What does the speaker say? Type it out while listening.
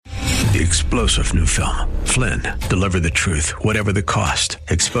the explosive new film, Flynn, Deliver the Truth, Whatever the Cost,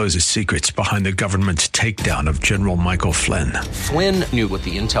 exposes secrets behind the government's takedown of General Michael Flynn. Flynn knew what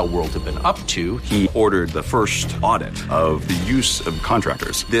the intel world had been up to. He ordered the first audit of the use of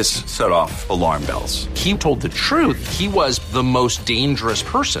contractors. This set off alarm bells. He told the truth. He was the most dangerous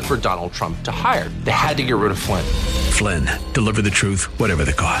person for Donald Trump to hire. They had to get rid of Flynn. Flynn, Deliver the Truth, Whatever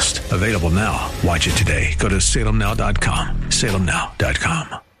the Cost. Available now. Watch it today. Go to salemnow.com.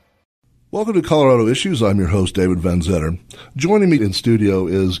 salemnow.com. Welcome to Colorado Issues. I'm your host, David Van Zetter. Joining me in studio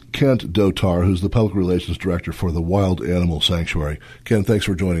is Kent Dotar, who's the Public Relations Director for the Wild Animal Sanctuary. Ken, thanks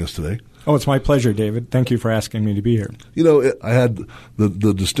for joining us today. Oh, it's my pleasure, David. Thank you for asking me to be here. You know, I had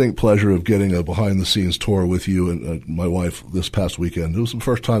the distinct pleasure of getting a behind-the-scenes tour with you and my wife this past weekend. It was the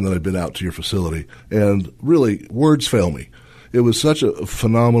first time that I'd been out to your facility, and really, words fail me. It was such a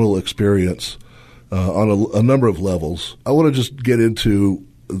phenomenal experience on a number of levels. I want to just get into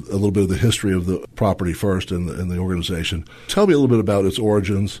a little bit of the history of the property first and the organization. Tell me a little bit about its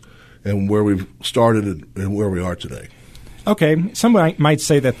origins and where we've started and where we are today. Okay. Somebody might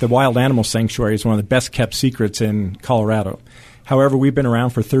say that the Wild Animal Sanctuary is one of the best-kept secrets in Colorado. However, we've been around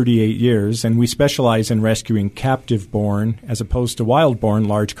for 38 years, and we specialize in rescuing captive-born as opposed to wild-born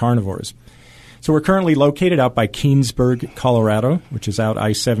large carnivores. So we're currently located out by Keensburg, Colorado, which is out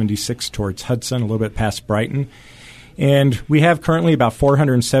I-76 towards Hudson, a little bit past Brighton. And we have currently about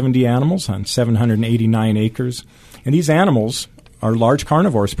 470 animals on 789 acres. And these animals are large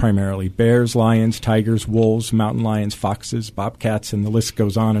carnivores primarily: bears, lions, tigers, wolves, mountain lions, foxes, bobcats, and the list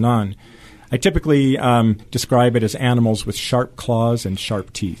goes on and on. I typically describe it as animals with sharp claws and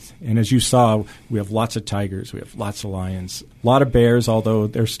sharp teeth. And as you saw, we have lots of tigers, we have lots of lions, a lot of bears, although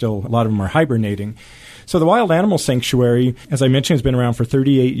a lot of them are hibernating. So the Wild Animal Sanctuary, as I mentioned, has been around for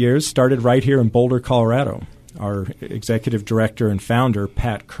 38 years, started right here in Boulder, Colorado. Our executive director and founder,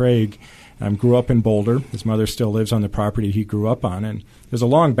 Pat Craig, grew up in Boulder. His mother still lives on the property he grew up on. And there's a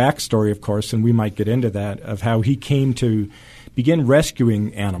long backstory, of course, and we might get into that, of how he came to begin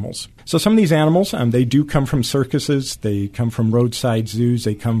rescuing animals. So some of these animals, they do come from circuses. They come from roadside zoos.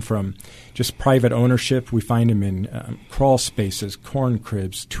 They come from just private ownership. We find them in crawl spaces, corn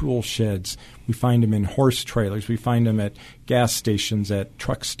cribs, tool sheds. We find them in horse trailers. We find them at gas stations, at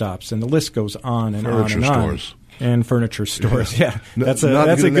truck stops, and the list goes on and furniture on and on. Stores. And furniture stores, yeah. That's a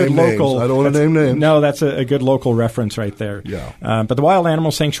names. good local. I don't want to name names. No, that's a good local reference right there. Yeah. But the Wild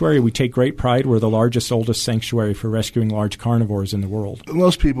Animal Sanctuary, we take great pride. We're the largest, oldest sanctuary for rescuing large carnivores in the world.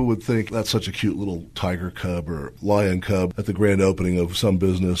 Most people would think that's such a cute little tiger cub or lion cub at the grand opening of some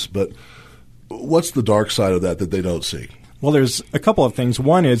business. But what's the dark side of that they don't see? Well, there's a couple of things.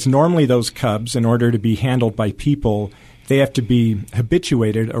 One is normally those cubs, in order to be handled by people, they have to be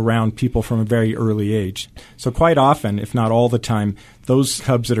habituated around people from a very early age. So quite often, if not all the time, those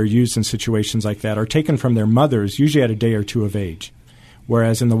cubs that are used in situations like that are taken from their mothers, usually at a day or two of age.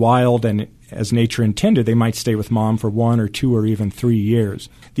 Whereas in the wild and as nature intended, they might stay with mom for 1 or 2 or even 3 years.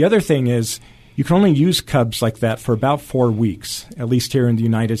 The other thing is you can only use cubs like that for about 4 weeks. At least here in the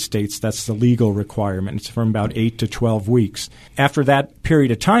United States, that's the legal requirement. It's from about 8 to 12 weeks. After that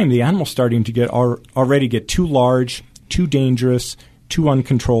period of time, the animal's starting to already get too large, too dangerous, too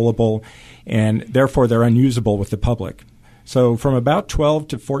uncontrollable, and therefore they're unusable with the public. So from about 12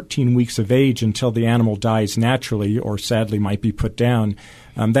 to 14 weeks of age until the animal dies naturally or sadly might be put down,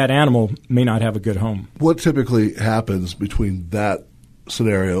 that animal may not have a good home. What typically happens between that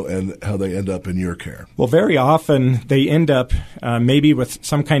scenario and how they end up in your care? Well, very often they end up maybe with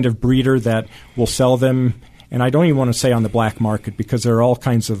some kind of breeder that will sell them. And I don't even want to say on the black market because there are all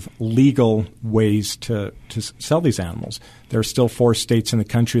kinds of legal ways to sell these animals. There are still 4 states in the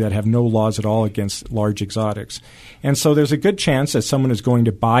country that have no laws at all against large exotics. And so there's a good chance that someone is going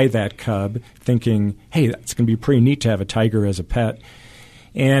to buy that cub thinking, hey, that's going to be pretty neat to have a tiger as a pet.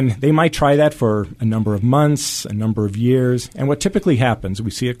 And they might try that for a number of months, a number of years. And what typically happens,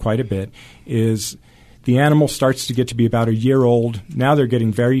 we see it quite a bit, is the animal starts to get to be about a year old. Now they're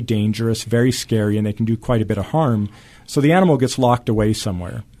getting very dangerous, very scary, and they can do quite a bit of harm. So the animal gets locked away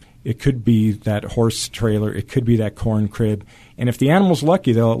somewhere. It could be that horse trailer. It could be that corn crib. And if the animal's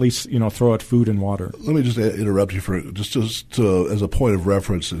lucky, they'll at least throw out food and water. Let me just interrupt you for just as a point of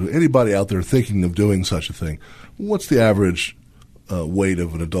reference. Anybody out there thinking of doing such a thing, what's the average weight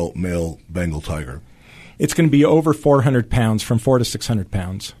of an adult male Bengal tiger? It's going to be over 400 pounds, from 400 to 600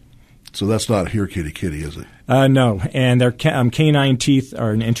 pounds. So that's not here kitty kitty, is it? No, and their canine teeth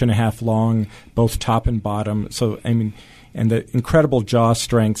are 1.5 inches long, both top and bottom. So, and the incredible jaw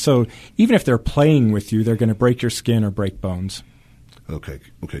strength. So even if they're playing with you, they're going to break your skin or break bones. Okay.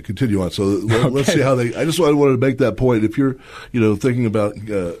 Continue on. So let's see how they. I just wanted to make that point. If you're, thinking about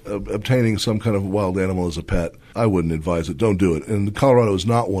obtaining some kind of wild animal as a pet, I wouldn't advise it. Don't do it. And Colorado is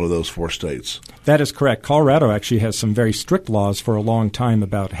not one of those 4 states. That is correct. Colorado actually has some very strict laws for a long time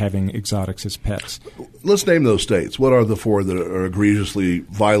about having exotics as pets. Let's name those states. What are the 4 that are egregiously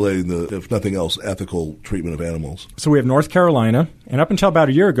violating the, if nothing else, ethical treatment of animals? So we have North Carolina, and up until about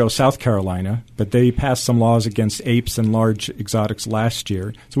a year ago, South Carolina, but they passed some laws against apes and large exotics last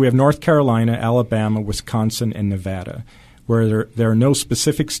year. So we have North Carolina, Alabama, Wisconsin, and Nevada, where there are no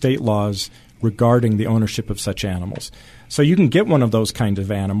specific state laws regarding the ownership of such animals. So you can get one of those kinds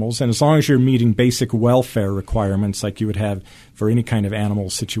of animals, and as long as you're meeting basic welfare requirements like you would have for any kind of animal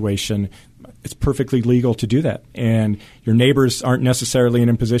situation, it's perfectly legal to do that. And your neighbors aren't necessarily in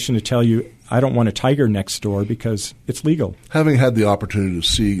a position to tell you, I don't want a tiger next door, because it's legal. Having had the opportunity to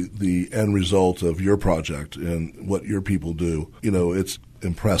see the end result of your project and what your people do, it's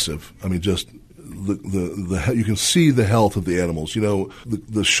impressive. I mean, just the you can see the health of the animals,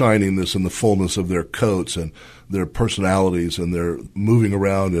 the shininess and the fullness of their coats and their personalities, and they're moving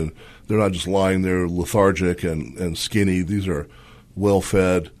around, and they're not just lying there lethargic and skinny. These are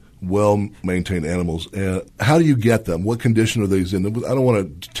well-fed, well-maintained animals. And how do you get them? What condition are these in? I don't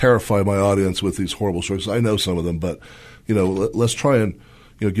want to terrify my audience with these horrible stories. I know some of them, but let's try and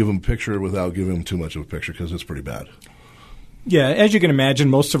give them a picture without giving them too much of a picture, because it's pretty bad. Yeah, as you can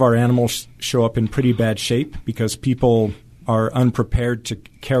imagine, most of our animals show up in pretty bad shape because people are unprepared to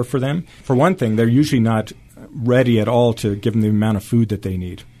care for them. For one thing, they're usually not ready at all to give them the amount of food that they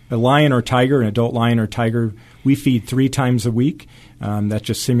need. A lion or tiger, an adult lion or tiger, we feed 3 times a week. That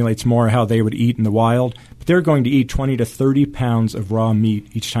just simulates more how they would eat in the wild. But they're going to eat 20 to 30 pounds of raw meat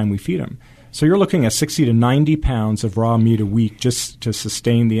each time we feed them. So you're looking at 60 to 90 pounds of raw meat a week just to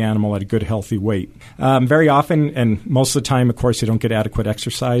sustain the animal at a good, healthy weight. Very often, and most of the time, of course, they don't get adequate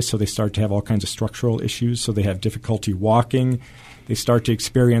exercise, so they start to have all kinds of structural issues. So they have difficulty walking. They start to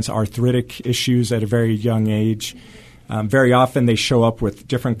experience arthritic issues at a very young age. Very often, they show up with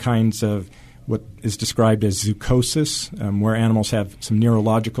different kinds of what is described as zoochosis, where animals have some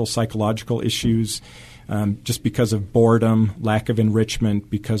neurological, psychological issues. Just because of boredom, lack of enrichment,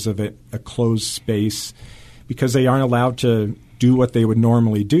 because of a closed space, because they aren't allowed to do what they would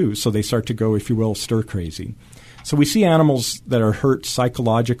normally do. So they start to go, if you will, stir crazy. So we see animals that are hurt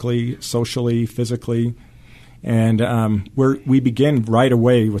psychologically, socially, physically, and we begin right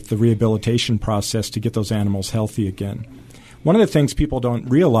away with the rehabilitation process to get those animals healthy again. One of the things people don't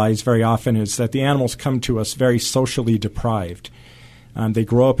realize very often is that the animals come to us very socially deprived. They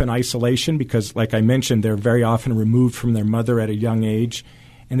grow up in isolation because, like I mentioned, they're very often removed from their mother at a young age.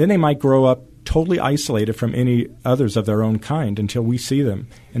 And then they might grow up totally isolated from any others of their own kind until we see them.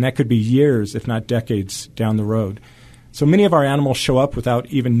 And that could be years, if not decades, down the road. So many of our animals show up without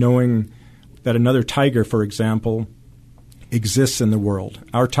even knowing that another tiger, for example, exists in the world.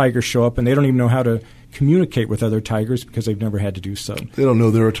 Our tigers show up and they don't even know how to communicate with other tigers because they've never had to do so. They don't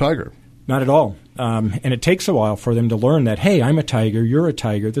know they're a tiger. Not at all. And it takes a while for them to learn that, hey, I'm a tiger, you're a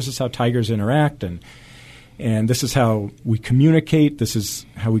tiger, this is how tigers interact, and this is how we communicate, this is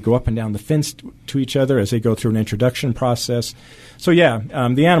how we go up and down the fence to each other as they go through an introduction process. So,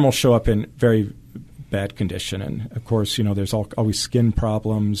 the animals show up in very bad condition. And, of course, there's always skin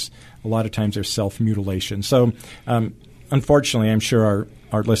problems. A lot of times there's self-mutilation. So, unfortunately, I'm sure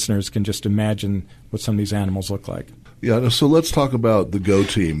our listeners can just imagine what some of these animals look like. Yeah, so let's talk about the Go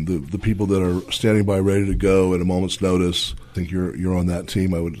team, the people that are standing by ready to go at a moment's notice. I think you're on that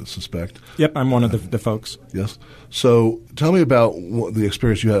team, I would suspect. Yep, I'm one of the folks. Yes. So tell me about the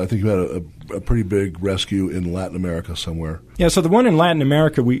experience you had. I think you had a pretty big rescue in Latin America somewhere. Yeah, so the one in Latin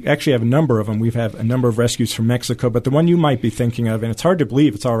America, we actually have a number of them. We've had a number of rescues from Mexico, but the one you might be thinking of, and it's hard to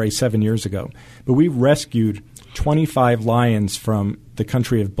believe it's already 7 years ago, but we rescued 25 lions from the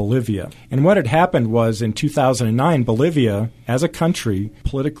country of Bolivia. And what had happened was in 2009, Bolivia, as a country,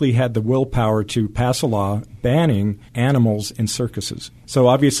 politically had the willpower to pass a law banning animals in circuses. So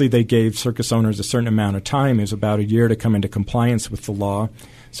obviously they gave circus owners a certain amount of time. It was about a year to come into compliance with the law.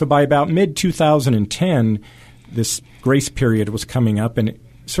 So by about mid-2010, this grace period was coming up, and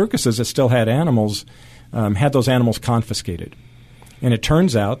circuses that still had animals had those animals confiscated. And it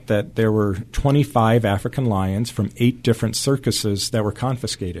turns out that there were 25 African lions from 8 different circuses that were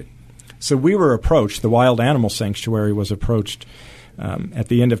confiscated. So we were approached, the Wild Animal Sanctuary was approached at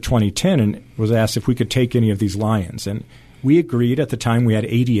the end of 2010 and was asked if we could take any of these lions. And we agreed. At the time we had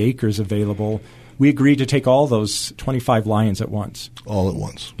 80 acres available. We agreed to take all those 25 lions at once. All at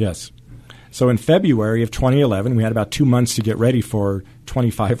once? Yes. So in February of 2011, we had about 2 months to get ready for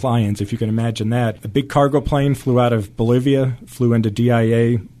 25 lions, if you can imagine that. A big cargo plane flew out of Bolivia, flew into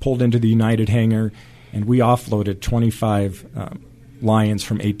DIA, pulled into the United hangar, and we offloaded 25 lions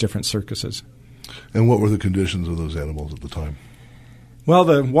from 8 different circuses. And what were the conditions of those animals at the time? Well,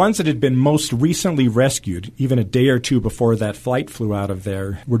 the ones that had been most recently rescued, even a day or two before that flight flew out of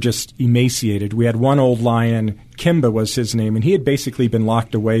there, were just emaciated. We had one old lion, Kimba was his name, and he had basically been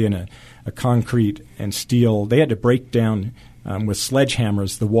locked away in a concrete and steel. They had to break down with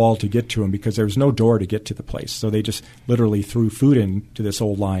sledgehammers the wall to get to him because there was no door to get to the place. So they just literally threw food into this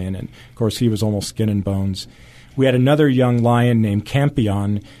old lion, and of course he was almost skin and bones. We had another young lion named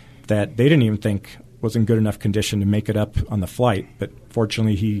Campion that they didn't even think was in good enough condition to make it up on the flight, but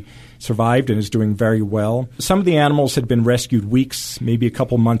fortunately he survived and is doing very well. Some of the animals had been rescued weeks, maybe a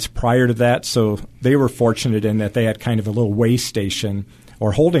couple months prior to that, so they were fortunate in that they had kind of a little way station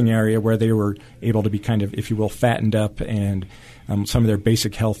or holding area where they were able to be kind of, if you will, fattened up, and some of their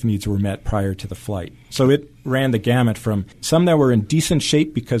basic health needs were met prior to the flight. So it ran the gamut from some that were in decent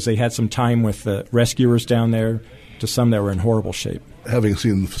shape because they had some time with the rescuers down there to some that were in horrible shape. Having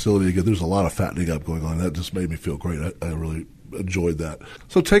seen the facility again, there's a lot of fattening up going on. That just made me feel great. I really enjoyed that.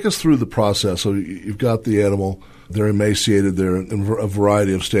 So take us through the process. So you've got the animal. They're emaciated. They're in a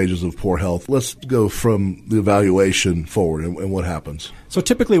variety of stages of poor health. Let's go from the evaluation forward and what happens. So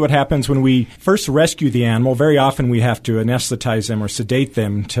typically what happens when we first rescue the animal, very often we have to anesthetize them or sedate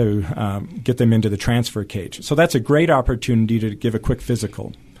them to get them into the transfer cage. So that's a great opportunity to give a quick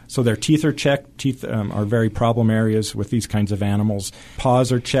physical. So their teeth are checked. Teeth are very problem areas with these kinds of animals. Paws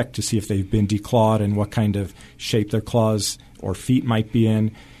are checked to see if they've been declawed and what kind of shape their claws or feet might be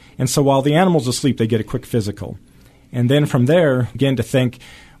in. And so while the animal's asleep, they get a quick physical. And then from there, begin to think,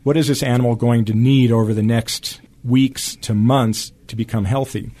 what is this animal going to need over the next weeks to months to become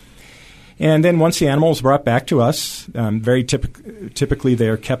healthy? And then once the animal is brought back to us, very typically they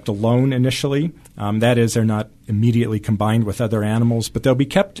are kept alone initially. That is, they're not immediately combined with other animals, but they'll be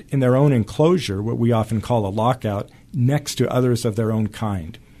kept in their own enclosure, what we often call a lockout, next to others of their own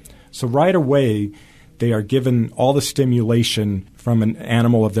kind. So right away, they are given all the stimulation from an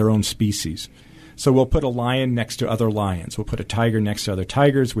animal of their own species. So we'll put a lion next to other lions. We'll put a tiger next to other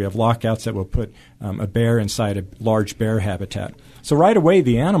tigers. We have lockouts that will put a bear inside a large bear habitat. So right away,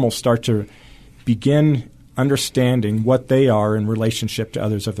 the animals start to begin understanding what they are in relationship to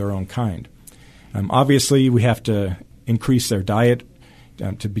others of their own kind. Obviously, we have to increase their diet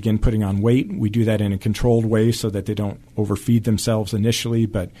to begin putting on weight. We do that in a controlled way so that they don't overfeed themselves initially,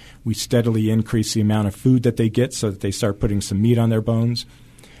 but we steadily increase the amount of food that they get so that they start putting some meat on their bones.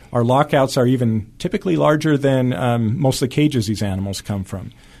 Our lockouts are even typically larger than most of the cages these animals come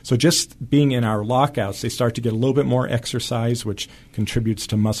from. So just being in our lockouts, they start to get a little bit more exercise, which contributes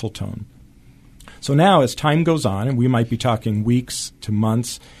to muscle tone. So now as time goes on, and we might be talking weeks to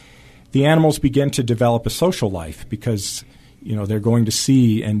months, the animals begin to develop a social life because they're going to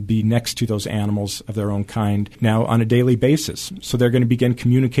see and be next to those animals of their own kind now on a daily basis. So they're going to begin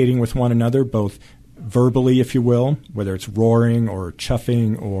communicating with one another, both verbally, if you will, whether it's roaring or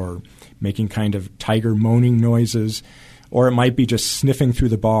chuffing or making kind of tiger moaning noises, or it might be just sniffing through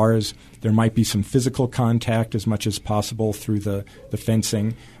the bars. There might be some physical contact as much as possible through the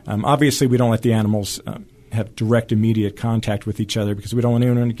fencing. Obviously, we don't let the animals have direct, immediate contact with each other because we don't want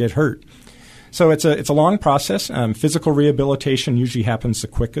anyone to get hurt. So it's a long process. Physical rehabilitation usually happens the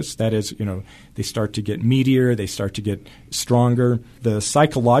quickest. That is, they start to get meatier, they start to get stronger. The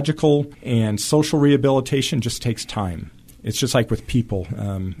psychological and social rehabilitation just takes time. It's just like with people.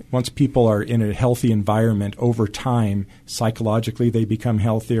 Once people are in a healthy environment, over time, psychologically they become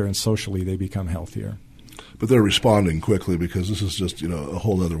healthier and socially they become healthier. But they're responding quickly because this is just, a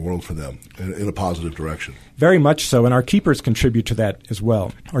whole other world for them in a positive direction. Very much so, and our keepers contribute to that as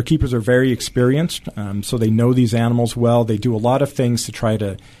well. Our keepers are very experienced, so they know these animals well. They do a lot of things to try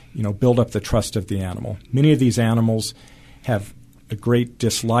to, build up the trust of the animal. Many of these animals have a great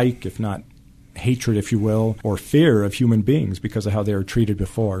dislike, if not hatred, if you will, or fear of human beings because of how they were treated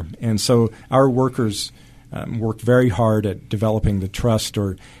before. And so our workers work very hard at developing the trust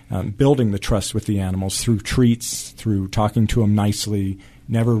or building the trust with the animals through treats, through talking to them nicely,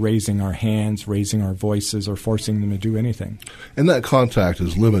 never raising our hands, raising our voices, or forcing them to do anything. And that contact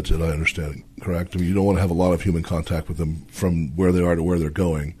is limited, I understand, correct? I mean, you don't want to have a lot of human contact with them from where they are to where they're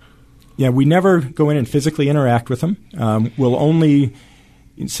going. Yeah, we never go in and physically interact with them. We'll only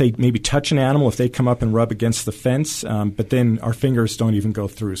say maybe touch an animal if they come up and rub against the fence, but then our fingers don't even go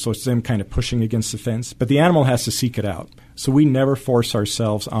through. So it's them kind of pushing against the fence. But the animal has to seek it out. So we never force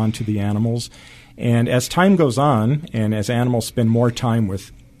ourselves onto the animals. And as time goes on, and as animals spend more time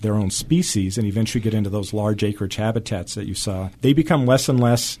with their own species and eventually get into those large acreage habitats that you saw, they become less and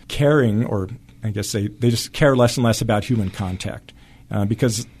less caring, or I guess they just care less and less about human contact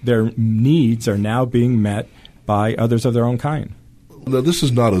because their needs are now being met by others of their own kind. Now, this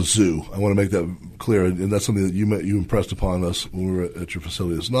is not a zoo. I want to make that clear, and that's something that you impressed upon us when we were at your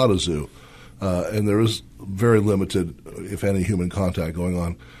facility. It's not a zoo, and there is very limited, if any, human contact going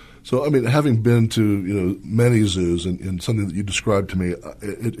on. So, I mean, having been to many zoos and something that you described to me,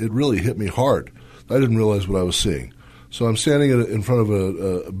 it really hit me hard. I didn't realize what I was seeing. So I'm standing in front of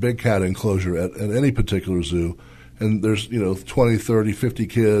a big cat enclosure at any particular zoo, and there's 20, 30, 50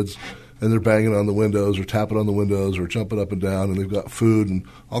 kids, and they're banging on the windows or tapping on the windows or jumping up and down, and they've got food and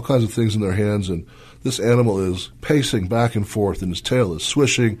all kinds of things in their hands, and this animal is pacing back and forth, and his tail is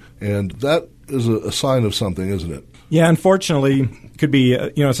swishing, and that is a sign of something, isn't it? Yeah, unfortunately, it could be,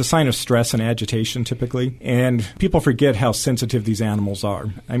 it's a sign of stress and agitation typically, and people forget how sensitive these animals are.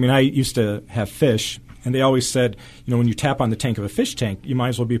 I mean, I used to have fish, and they always said, when you tap on the tank of a fish tank, you might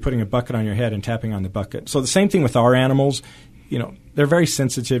as well be putting a bucket on your head and tapping on the bucket. So the same thing with our animals. They're very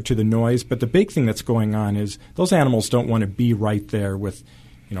sensitive to the noise, but the big thing that's going on is those animals don't want to be right there with,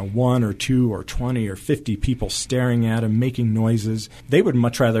 1 or 2 or 20 or 50 people staring at them, making noises. They would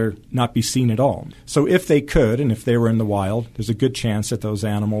much rather not be seen at all. So if they could, and if they were in the wild, there's a good chance that those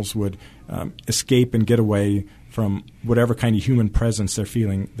animals would escape and get away from whatever kind of human presence they're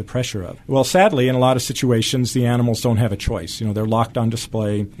feeling the pressure of. Well, sadly, in a lot of situations, the animals don't have a choice. They're locked on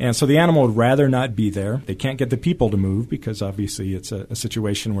display, and so the animal would rather not be there. They can't get the people to move because obviously it's a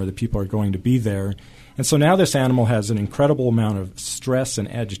situation where the people are going to be there. And so now this animal has an incredible amount of stress and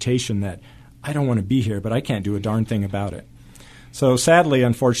agitation that I don't want to be here, but I can't do a darn thing about it. So sadly,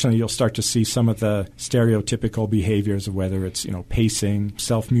 unfortunately, you'll start to see some of the stereotypical behaviors of whether it's, pacing,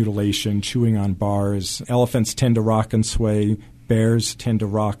 self-mutilation, chewing on bars. Elephants tend to rock and sway. Bears tend to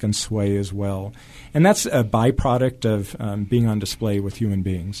rock and sway as well. And that's a byproduct of being on display with human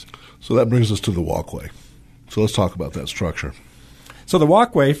beings. So that brings us to the walkway. So let's talk about that structure. So the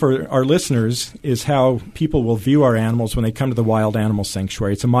walkway, for our listeners, is how people will view our animals when they come to the Wild Animal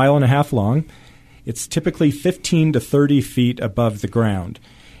Sanctuary. It's 1.5 miles long. It's typically 15 to 30 feet above the ground.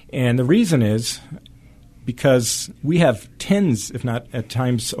 And the reason is because we have tens, if not at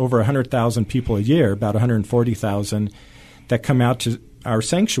times over 100,000 people a year, about 140,000, that come out to our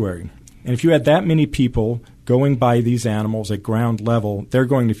sanctuary. And if you had that many people going by these animals at ground level, they're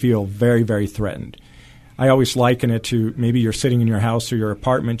going to feel very, very threatened. I always liken it to maybe you're sitting in your house or your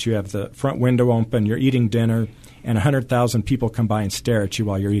apartment, you have the front window open, you're eating dinner, and 100,000 people come by and stare at you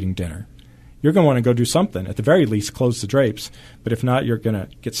while you're eating dinner. You're going to want to go do something. At the very least, close the drapes. But if not, you're going to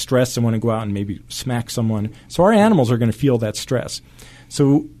get stressed and want to go out and maybe smack someone. So our animals are going to feel that stress.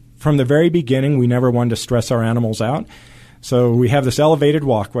 So from the very beginning, we never wanted to stress our animals out. So we have this elevated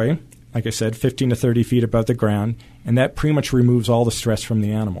walkway, like I said, 15 to 30 feet above the ground, and that pretty much removes all the stress from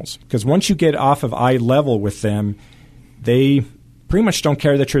the animals. Because once you get off of eye level with them, they pretty much don't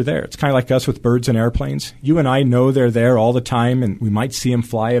care that you're there. It's kind of like us with birds and airplanes. You and I know they're there all the time, and we might see them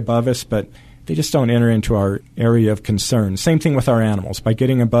fly above us, but they just don't enter into our area of concern. Same thing with our animals. By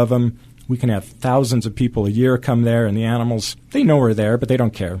getting above them, we can have thousands of people a year come there, and the animals, they know we're there, but they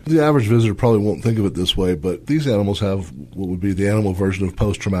don't care. The average visitor probably won't think of it this way, but these animals have what would be the animal version of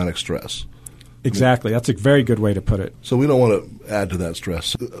post-traumatic stress. Exactly. That's a very good way to put it. So we don't want to add to that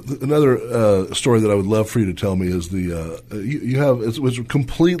stress. Another story that I would love for you to tell me is you have, it was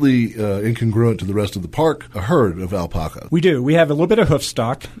completely incongruent to the rest of the park, a herd of alpaca. We do. We have a little bit of hoof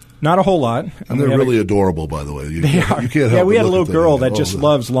stock, not a whole lot. And they're really adorable, by the way. They are. You can't help yeah, we had a little girl that just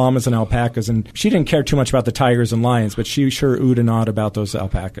loves llamas and alpacas, and she didn't care too much about the tigers and lions, but she sure oohed and awed about those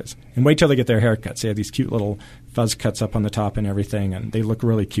alpacas. And wait till they get their haircuts. They have these cute little fuzz cuts up on the top and everything, and they look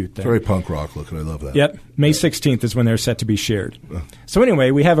really cute there. Very punk rock looking. I love that. Yep. May 16th is when they're set to be sheared. So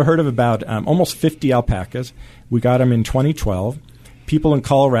anyway, we have a herd of about almost 50 alpacas. We got them in 2012. People in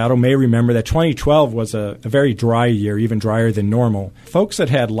Colorado may remember that 2012 was a very dry year, even drier than normal. Folks that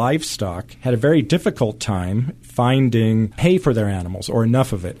had livestock had a very difficult time finding hay for their animals or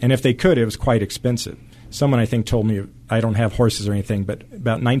enough of it. And if they could, it was quite expensive. Someone, I think, told me, I don't have horses or anything, but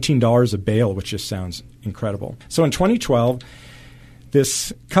about $19 a bale, which just sounds incredible. So in 2012,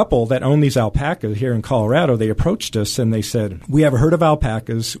 this couple that owned these alpacas here in Colorado, they approached us and they said, we have a herd of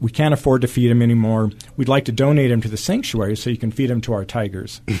alpacas. We can't afford to feed them anymore. We'd like to donate them to the sanctuary so you can feed them to our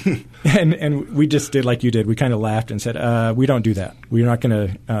tigers. and we just did like you did. We kind of laughed and said, we don't do that. We're not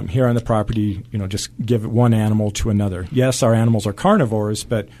going to, here on the property, just give one animal to another. Yes, our animals are carnivores,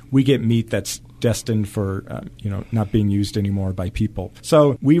 but we get meat that's destined for not being used anymore by people.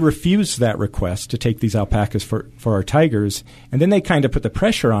 So we refused that request to take these alpacas for our tigers, and then they kind of put the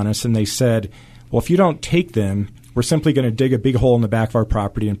pressure on us, and they said, well, if you don't take them, we're simply going to dig a big hole in the back of our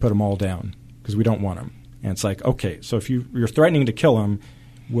property and put them all down because we don't want them. And it's like, okay, so if you're threatening to kill them,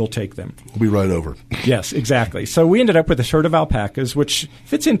 we'll take them. We'll be right over. Yes, exactly. So we ended up with a herd of alpacas, which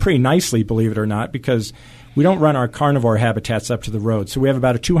fits in pretty nicely, believe it or not, because we don't run our carnivore habitats up to the road. So we have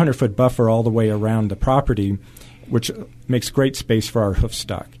about a 200-foot buffer all the way around the property, which makes great space for our hoof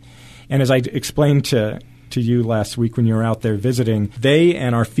stock. And as I explained to you last week when you were out there visiting, they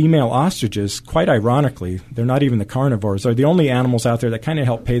and our female ostriches, quite ironically, they're not even the carnivores, are the only animals out there that kind of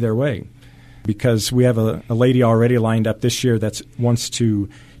help pay their way. Because we have a lady already lined up this year that wants to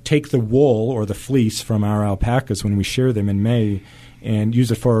take the wool or the fleece from our alpacas when we shear them in May and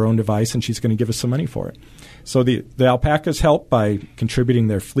use it for her own device, and she's going to give us some money for it. So the alpacas help by contributing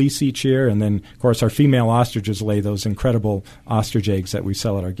their fleece each year, and then, of course, our female ostriches lay those incredible ostrich eggs that we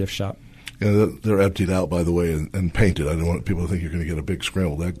sell at our gift shop. Yeah, they're emptied out, by the way, and painted. I don't want people to think you're going to get a big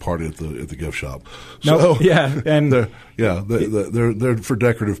scrambled egg party at the gift shop. No, yeah, and they're for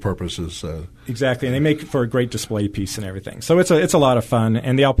decorative purposes. Exactly, and they make for a great display piece and everything. So it's a lot of fun,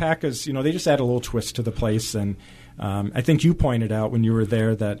 and the alpacas, they just add a little twist to the place. And I think you pointed out when you were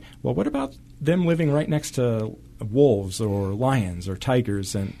there that, well, what about them living right next to wolves or lions or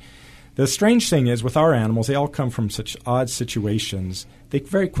tigers? And the strange thing is, with our animals, they all come from such odd situations. They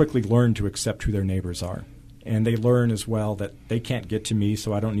very quickly learn to accept who their neighbors are. And they learn as well that they can't get to me,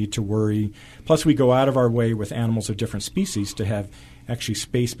 so I don't need to worry. Plus, we go out of our way with animals of different species to have actually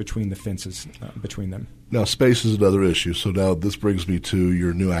space between the fences between them. Now, space is another issue. So now this brings me to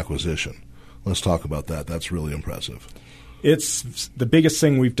your new acquisition. Let's talk about that. That's really impressive. It's the biggest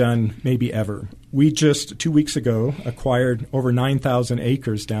thing we've done maybe ever. We just 2 weeks ago acquired over 9,000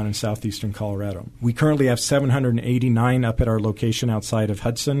 acres down in southeastern Colorado. We currently have 789 up at our location outside of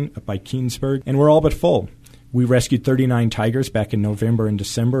Hudson, up by Keensburg, and we're all but full. We rescued 39 tigers back in November and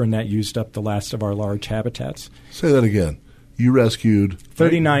December, and that used up the last of our large habitats. Say that again. You rescued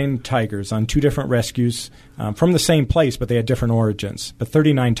 39 tigers on 2 different rescues from the same place, but they had different origins. But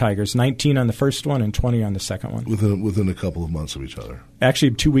 39 tigers, 19 on the first one and 20 on the second one. Within a couple of months of each other.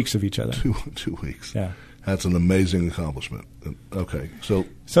 Actually, 2 weeks of each other. 2 weeks. Yeah. That's an amazing accomplishment. Okay, so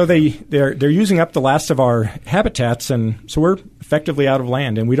they're using up the last of our habitats, and so we're effectively out of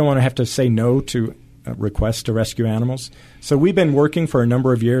land, and we don't want to have to say no to requests to rescue animals. So we've been working for a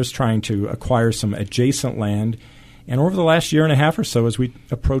number of years trying to acquire some adjacent land. And over the last year and a half or so, as we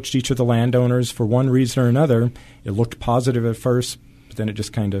approached each of the landowners for one reason or another, it looked positive at first, but then it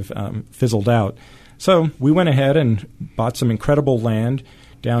just kind of fizzled out. So we went ahead and bought some incredible land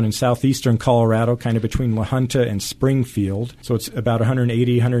down in southeastern Colorado, kind of between La Junta and Springfield. So it's about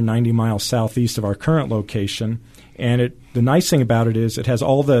 180, 190 miles southeast of our current location. And the nice thing about it is it has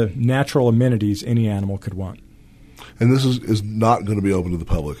all the natural amenities any animal could want. And this is not going to be open to the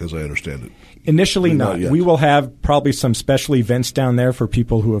public, as I understand it. Initially not. We will have probably some special events down there for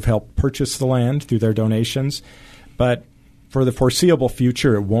people who have helped purchase the land through their donations. But for the foreseeable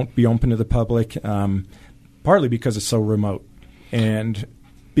future, it won't be open to the public, partly because it's so remote. And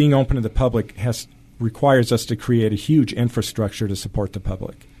being open to the public requires us to create a huge infrastructure to support the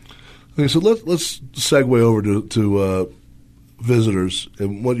public. Okay, so let's segue over to visitors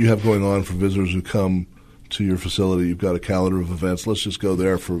and what you have going on for visitors who come to your facility. You've got a calendar of events. Let's just go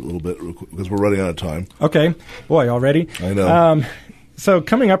there for a little bit because we're running out of time. Okay. Boy, already? I know. So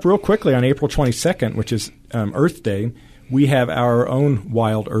coming up real quickly on April 22nd, which is Earth Day, we have our own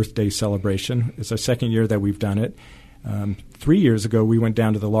Wild Earth Day celebration. It's our second year that we've done it. 3 years ago, we went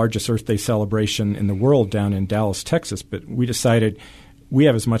down to the largest Earth Day celebration in the world down in Dallas, Texas, but we decided we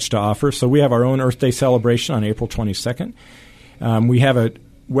have as much to offer. So we have our own Earth Day celebration on April 22nd. We have a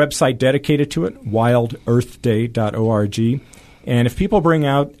website dedicated to it, wildearthday.org. And if people bring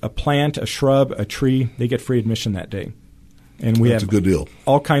out a plant, a shrub, a tree, they get free admission that day. And That's a good deal.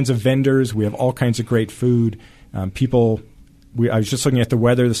 All kinds of vendors. We have all kinds of great food. I was just looking at the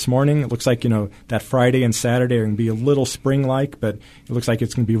weather this morning. It looks like, that Friday and Saturday are going to be a little spring-like, but it looks like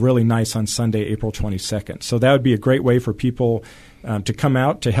it's going to be really nice on Sunday, April 22nd. So that would be a great way for people to come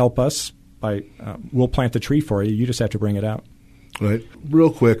out to help us. We'll plant the tree for you. You just have to bring it out. Right.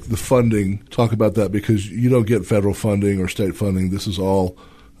 Real quick, the funding, talk about that because you don't get federal funding or state funding. This is all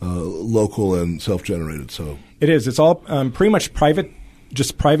local and self-generated. So it is. It's all pretty much private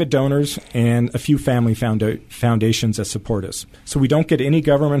donors and a few family foundations that support us. So we don't get any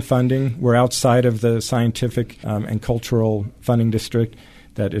government funding. We're outside of the scientific and cultural funding district.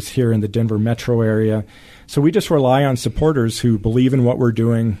 that is here in the Denver metro area. So we just rely on supporters who believe in what we're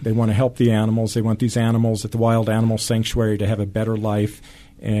doing. They want to help the animals. They want these animals at the Wild Animal Sanctuary to have a better life.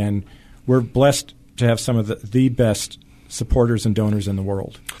 And we're blessed to have some of the best supporters and donors in the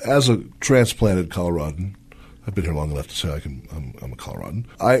world. As a transplanted Coloradan, I've been here long enough to say I'm a Coloradan.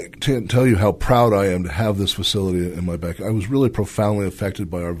 I can't tell you how proud I am to have this facility in my back. I was really profoundly affected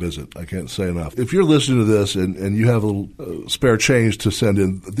by our visit. I can't say enough. If you're listening to this and you have a little spare change to send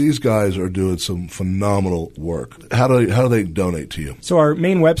in, these guys are doing some phenomenal work. How do they donate to you? So our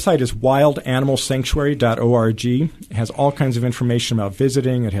main website is wildanimalsanctuary.org. It has all kinds of information about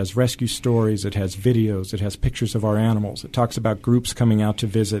visiting. It has rescue stories. It has videos. It has pictures of our animals. It talks about groups coming out to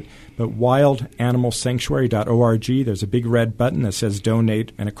visit. But wildanimalsanctuary.org. There's a big red button that says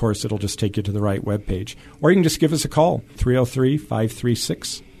donate, and of course it'll just take you to the right webpage. Or you can just give us a call,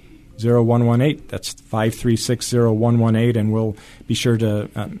 303-536-0118. That's 536-0118, and we'll be sure to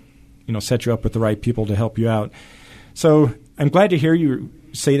set you up with the right people to help you out. So I'm glad to hear you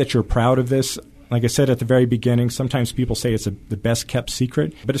say that you're proud of this. Like I said at the very beginning, sometimes people say it's the best-kept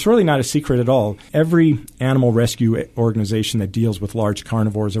secret, but it's really not a secret at all. Every animal rescue organization that deals with large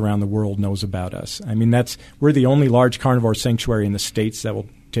carnivores around the world knows about us. I mean, we're the only large carnivore sanctuary in the States that will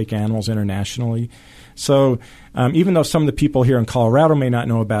take animals internationally. So even though some of the people here in Colorado may not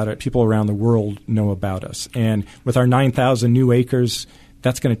know about it, people around the world know about us. And with our 9,000 new acres,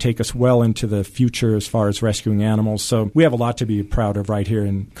 that's going to take us well into the future as far as rescuing animals. So we have a lot to be proud of right here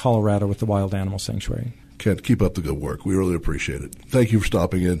in Colorado with the Wild Animal Sanctuary. Kent, keep up the good work. We really appreciate it. Thank you for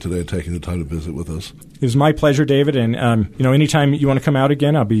stopping in today and taking the time to visit with us. It was my pleasure, David. And, anytime you want to come out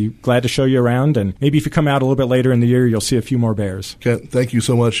again, I'll be glad to show you around. And maybe if you come out a little bit later in the year, you'll see a few more bears. Kent, thank you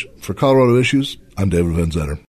so much. For Colorado Issues, I'm David Van Zetter.